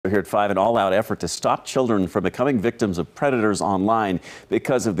here at 5, an all-out effort to stop children from becoming victims of predators online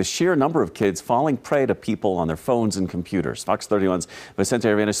because of the sheer number of kids falling prey to people on their phones and computers. Fox 31's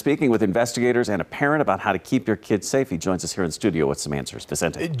Vicente speaking with investigators and a parent about how to keep your kids safe. He joins us here in studio with some answers.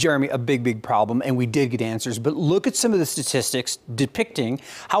 Vicente. Jeremy, a big problem, and we did get answers, but look at some of the statistics depicting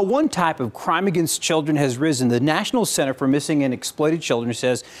how one type of crime against children has risen. The National Center for Missing and Exploited Children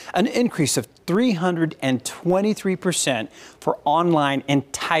says an increase of 323% for online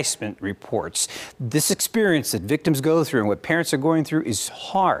enticement reports. This experience that victims go through and what parents are going through is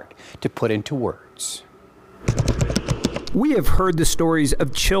hard to put into words. We have heard the stories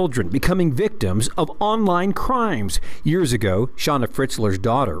of children becoming victims of online crimes. Years ago, Shauna Fritzler's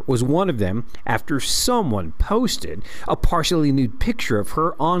daughter was one of them after someone posted a partially nude picture of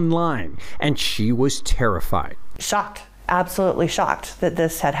her online, and she was terrified. Shocked, absolutely shocked that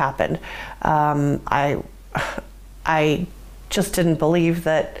this had happened. I just didn't believe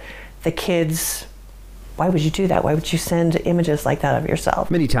that the kids. Why would you do that? Why would you send images like that of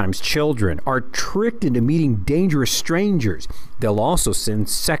yourself? Many times children are tricked into meeting dangerous strangers. They'll also send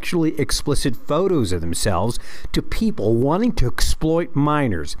sexually explicit photos of themselves to people wanting to exploit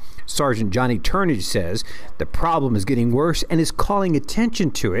minors. Sergeant Johnny Turnage says the problem is getting worse and is calling attention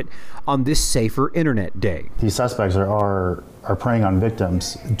to it on this Safer Internet Day. These suspects are preying on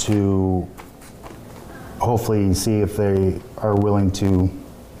victims to hopefully see if they are willing to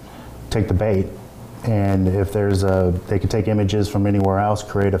take the bait. And if they could take images from anywhere else,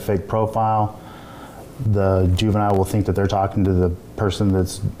 create a fake profile, the juvenile will think that they're talking to the person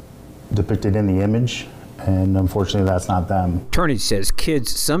that's depicted in the image, and unfortunately that's not them. Turnage says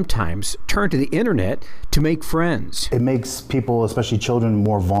kids sometimes turn to the internet to make friends. It makes people, especially children,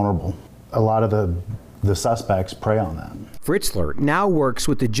 more vulnerable. A lot of the suspects prey on them. Fritzler now works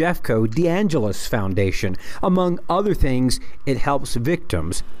with the Jeffco DeAngelis Foundation. Among other things, it helps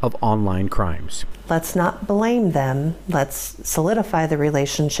victims of online crimes. Let's not blame them. Let's solidify the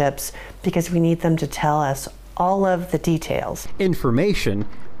relationships because we need them to tell us all of the details. Information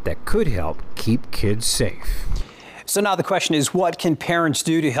that could help keep kids safe. So now the question is, what can parents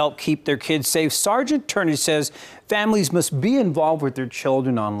do to help keep their kids safe? Sergeant Turnage says families must be involved with their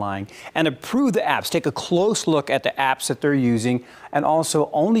children online and approve the apps. Take a close look at the apps that they're using and also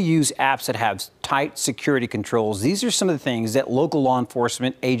only use apps that have tight security controls. These are some of the things that local law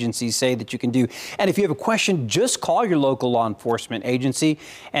enforcement agencies say that you can do. And if you have a question, just call your local law enforcement agency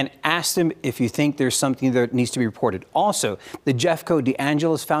and ask them if you think there's something that needs to be reported. Also, the Jeffco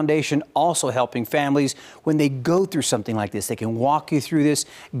DeAngelis Foundation also helping families when they go through something like this. They can walk you through this,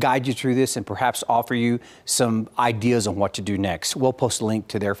 guide you through this, and perhaps offer you some ideas on what to do next. We'll post a link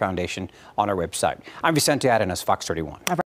to their foundation on our website. I'm Vicente Arenas, Fox 31.